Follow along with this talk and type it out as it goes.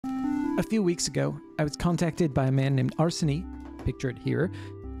A few weeks ago, I was contacted by a man named Arseny, pictured here.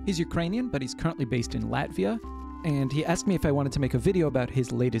 He's Ukrainian, but he's currently based in Latvia, and he asked me if I wanted to make a video about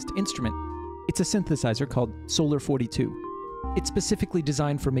his latest instrument. It's a synthesizer called Solar 42. It's specifically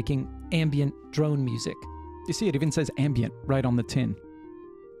designed for making ambient drone music. You see, it even says ambient right on the tin.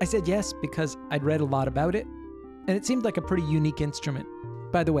 I said yes because I'd read a lot about it, and it seemed like a pretty unique instrument.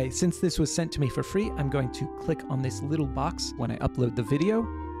 By the way, since this was sent to me for free, I'm going to click on this little box when I upload the video.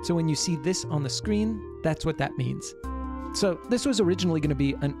 So when you see this on the screen, that's what that means. So this was originally going to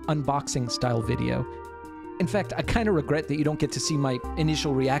be an unboxing style video. In fact, I kind of regret that you don't get to see my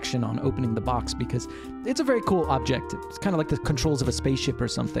initial reaction on opening the box because it's a very cool object. It's kind of like the controls of a spaceship or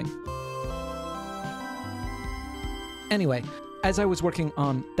something. Anyway, as I was working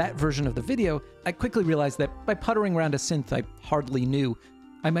on that version of the video, I quickly realized that by puttering around a synth I hardly knew,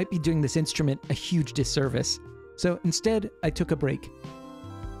 I might be doing this instrument a huge disservice. So instead, I took a break.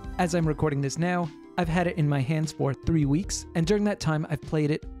 As I'm recording this now, I've had it in my hands for 3 weeks, and during that time I've played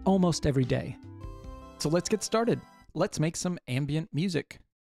it almost every day. So let's get started. Let's make some ambient music.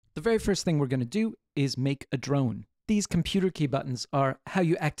 The very first thing we're going to do is make a drone. These computer key buttons are how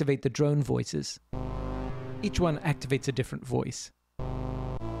you activate the drone voices. Each one activates a different voice.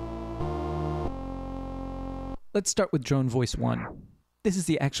 Let's start with drone voice 1. This is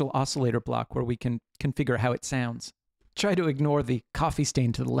the actual oscillator block where we can configure how it sounds. Try to ignore the coffee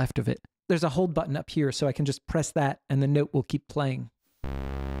stain to the left of it. There's a hold button up here, so I can just press that and the note will keep playing.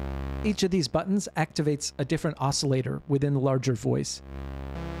 Each of these buttons activates a different oscillator within the larger voice.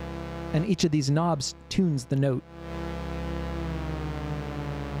 And each of these knobs tunes the note.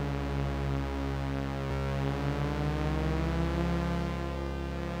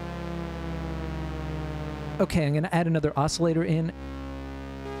 Okay, I'm going to add another oscillator in.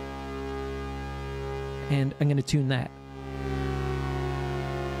 And I'm going to tune that.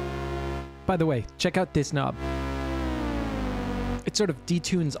 By the way, check out this knob. It sort of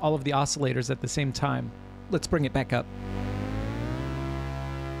detunes all of the oscillators at the same time. Let's bring it back up.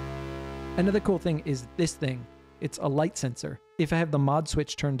 Another cool thing is this thing. It's a light sensor. If I have the mod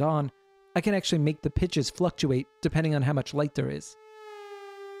switch turned on, I can actually make the pitches fluctuate depending on how much light there is.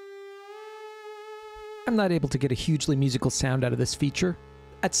 I'm not able to get a hugely musical sound out of this feature.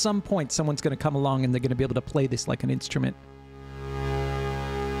 At some point, someone's going to come along and they're going to be able to play this like an instrument.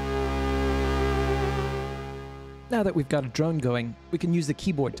 Now that we've got a drone going, we can use the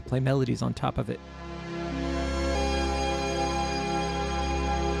keyboard to play melodies on top of it.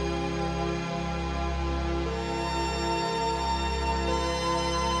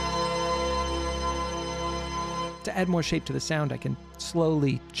 To add more shape to the sound, I can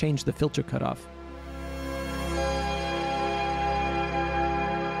slowly change the filter cutoff.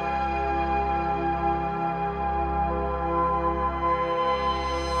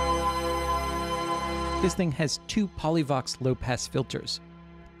 This thing has 2 Polyvox low-pass filters.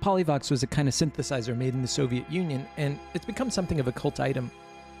 Polyvox was a kind of synthesizer made in the Soviet Union, and it's become something of a cult item,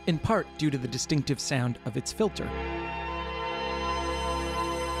 in part due to the distinctive sound of its filter.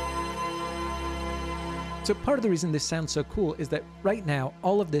 So part of the reason this sounds so cool is that right now,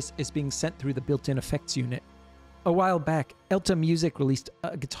 all of this is being sent through the built-in effects unit. A while back, Elta Music released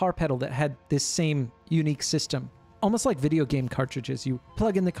a guitar pedal that had this same unique system. Almost like video game cartridges, you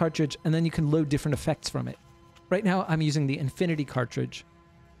plug in the cartridge and then you can load different effects from it. Right now I'm using the Infinity cartridge.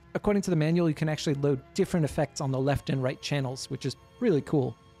 According to the manual, you can actually load different effects on the left and right channels, which is really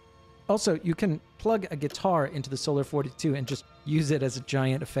cool. Also, you can plug a guitar into the Solar 42 and just use it as a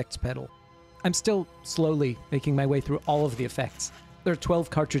giant effects pedal. I'm still slowly making my way through all of the effects. There are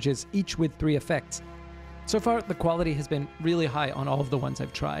 12 cartridges, each with 3 effects. So far, the quality has been really high on all of the ones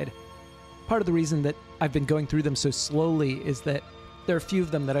I've tried. Part of the reason that I've been going through them so slowly is that there are a few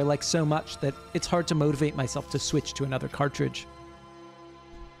of them that I like so much that it's hard to motivate myself to switch to another cartridge.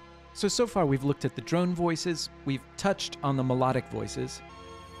 So far we've looked at the drone voices, we've touched on the melodic voices,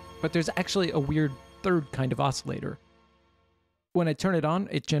 but there's actually a weird third kind of oscillator. When I turn it on,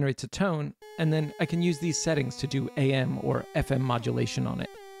 it generates a tone, and then I can use these settings to do AM or FM modulation on it.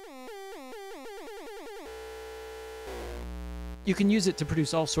 You can use it to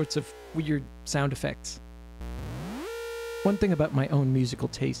produce all sorts of weird sound effects. One thing about my own musical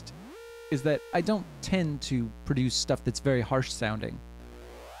taste is that I don't tend to produce stuff that's very harsh sounding.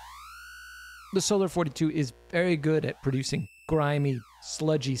 The Solar 42 is very good at producing grimy,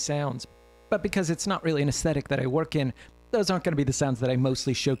 sludgy sounds, but because it's not really an aesthetic that I work in, those aren't going to be the sounds that I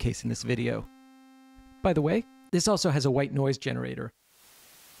mostly showcase in this video. By the way, this also has a white noise generator.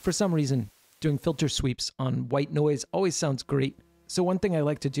 For some reason, doing filter sweeps on white noise always sounds great, so one thing I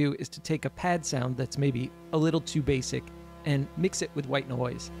like to do is to take a pad sound that's maybe a little too basic and mix it with white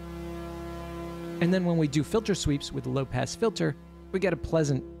noise. And then when we do filter sweeps with a low-pass filter, we get a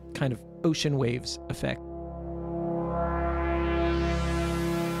pleasant kind of ocean waves effect.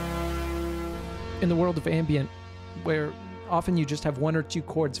 In the world of ambient, where often you just have one or two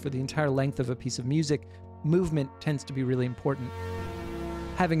chords for the entire length of a piece of music, movement tends to be really important.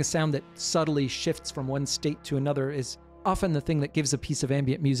 Having a sound that subtly shifts from one state to another is often the thing that gives a piece of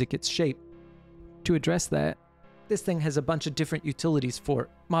ambient music its shape. To address that, this thing has a bunch of different utilities for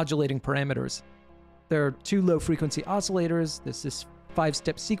modulating parameters. There are 2 low-frequency oscillators, there's this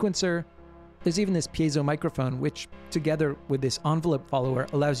 5-step sequencer, there's even this piezo microphone, which, together with this envelope follower,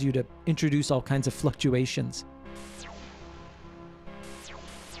 allows you to introduce all kinds of fluctuations.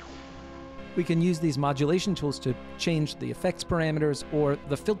 We can use these modulation tools to change the effects parameters or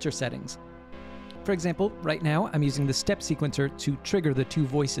the filter settings. For example, right now I'm using the step sequencer to trigger the 2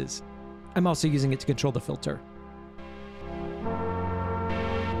 voices. I'm also using it to control the filter.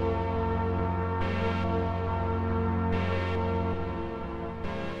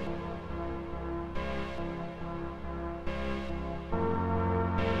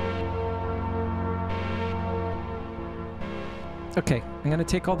 Okay, I'm going to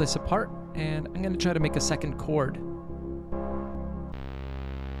take all this apart, and I'm going to try to make a second chord.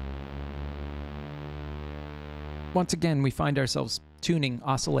 Once again, we find ourselves tuning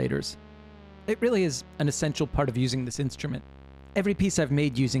oscillators. It really is an essential part of using this instrument. Every piece I've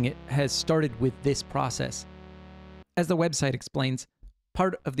made using it has started with this process. As the website explains,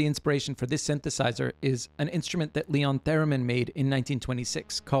 part of the inspiration for this synthesizer is an instrument that Leon Theremin made in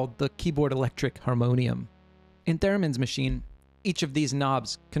 1926 called the keyboard electric harmonium. In Theremin's machine, each of these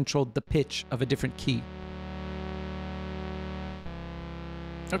knobs controlled the pitch of a different key.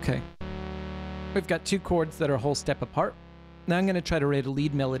 Okay, we've got 2 chords that are a whole step apart. Now I'm going to try to write a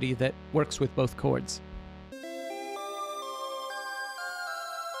lead melody that works with both chords.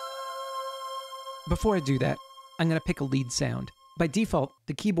 Before I do that, I'm going to pick a lead sound. By default,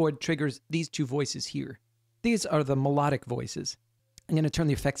 the keyboard triggers these 2 voices here. These are the melodic voices. I'm going to turn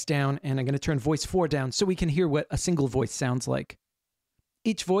the effects down, and I'm going to turn voice 4 down so we can hear what a single voice sounds like.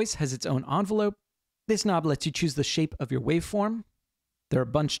 Each voice has its own envelope. This knob lets you choose the shape of your waveform. There are a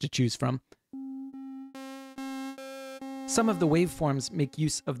bunch to choose from. Some of the waveforms make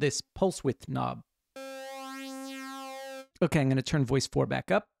use of this pulse width knob. Okay, I'm going to turn voice 4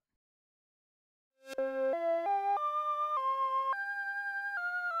 back up.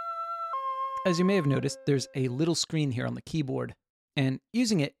 As you may have noticed, there's a little screen here on the keyboard. And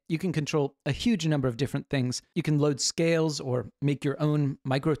using it, you can control a huge number of different things. You can load scales or make your own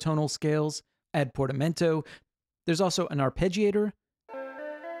microtonal scales, add portamento. There's also an arpeggiator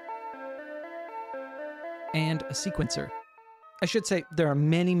and a sequencer. I should say there are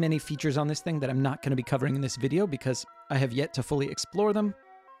many, many features on this thing that I'm not going to be covering in this video because I have yet to fully explore them.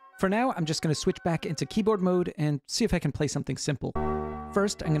 For now, I'm just going to switch back into keyboard mode and see if I can play something simple.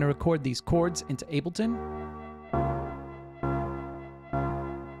 First, I'm going to record these chords into Ableton.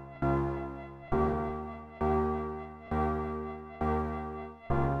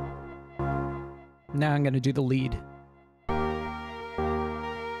 Now I'm going to do the lead.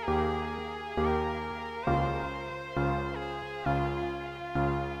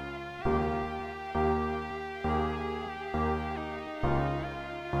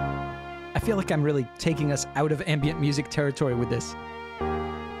 I feel like I'm really taking us out of ambient music territory with this.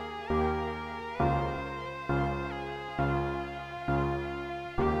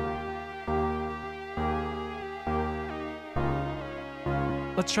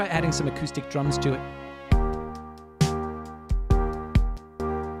 Let's try adding some acoustic drums to it.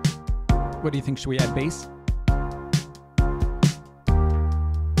 What do you think? Should we add bass?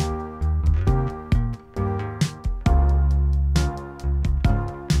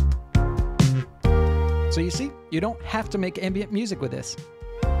 So you see, you don't have to make ambient music with this.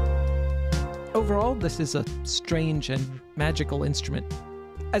 Overall, this is a strange and magical instrument.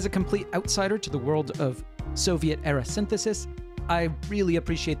 As a complete outsider to the world of Soviet-era synthesis, I really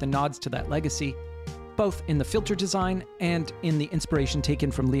appreciate the nods to that legacy, both in the filter design and in the inspiration taken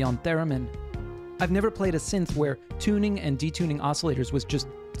from Leon Theremin. I've never played a synth where tuning and detuning oscillators was just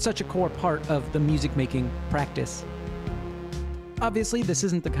such a core part of the music-making practice. Obviously, this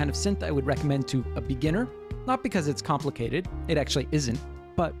isn't the kind of synth I would recommend to a beginner, not because it's complicated, it actually isn't,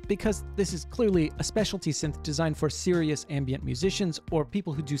 but because this is clearly a specialty synth designed for serious ambient musicians or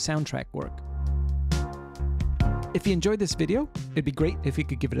people who do soundtrack work. If you enjoyed this video, it'd be great if you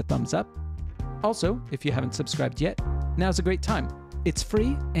could give it a thumbs up. Also, if you haven't subscribed yet, now's a great time. It's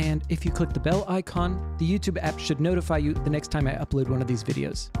free, and if you click the bell icon, the YouTube app should notify you the next time I upload one of these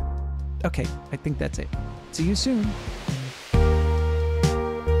videos. Okay, I think that's it. See you soon.